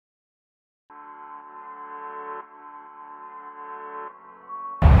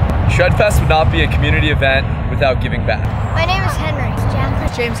Shredfest would not be a community event without giving back. My name is Henry.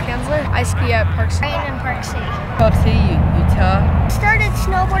 James Kensler. I ski at Park C. Ryan in Park C. Park C, Utah. Started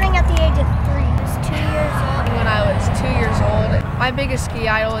snowboarding at the age of 3. I was 2 years old. When I was 2 years old, my biggest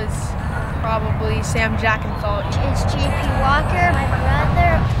ski idol is probably Sam Jackenthal. It's GP Walker, my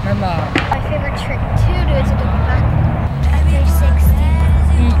brother. My mom. My favorite trick to do is a back 360.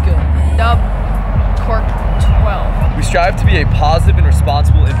 Eagle. Dub Cork 12. We strive to be a positive and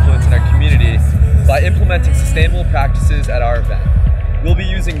responsible influence in our community by implementing sustainable practices at our event. We'll be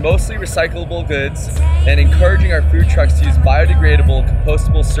using mostly recyclable goods and encouraging our food trucks to use biodegradable,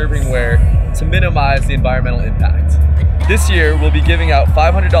 compostable servingware to minimize the environmental impact. This year, we'll be giving out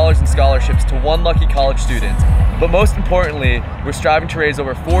 $500 in scholarships to 1 lucky college student, but most importantly, we're striving to raise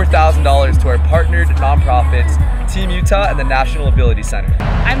over $4,000 to our partnered nonprofits, Team Utah and the National Ability Center.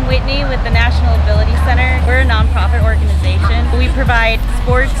 I'm Whitney with the National Ability Center. We're a nonprofit organization. We provide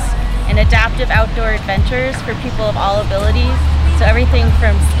sports and adaptive outdoor adventures for people of all abilities. So everything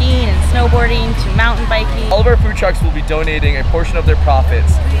from skiing and snowboarding to mountain biking. All of our food trucks will be donating a portion of their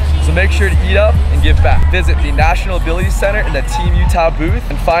profits, so make sure to eat up and give back. Visit the National Ability Center in the Team Utah booth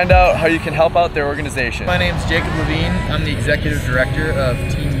and find out how you can help out their organization. My name is Jacob Levine. I'm the Executive Director of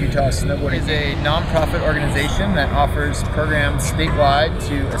Team Utah Snowboarding. It's a nonprofit organization that offers programs statewide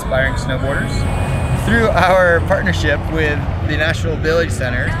to aspiring snowboarders. Through our partnership with the National Ability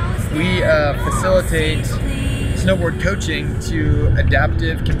Center, we facilitate snowboard coaching to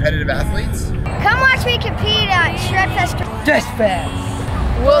adaptive competitive athletes. Come watch me compete at Shredfest. Just fast.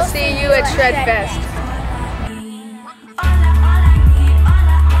 We'll see you at Shredfest.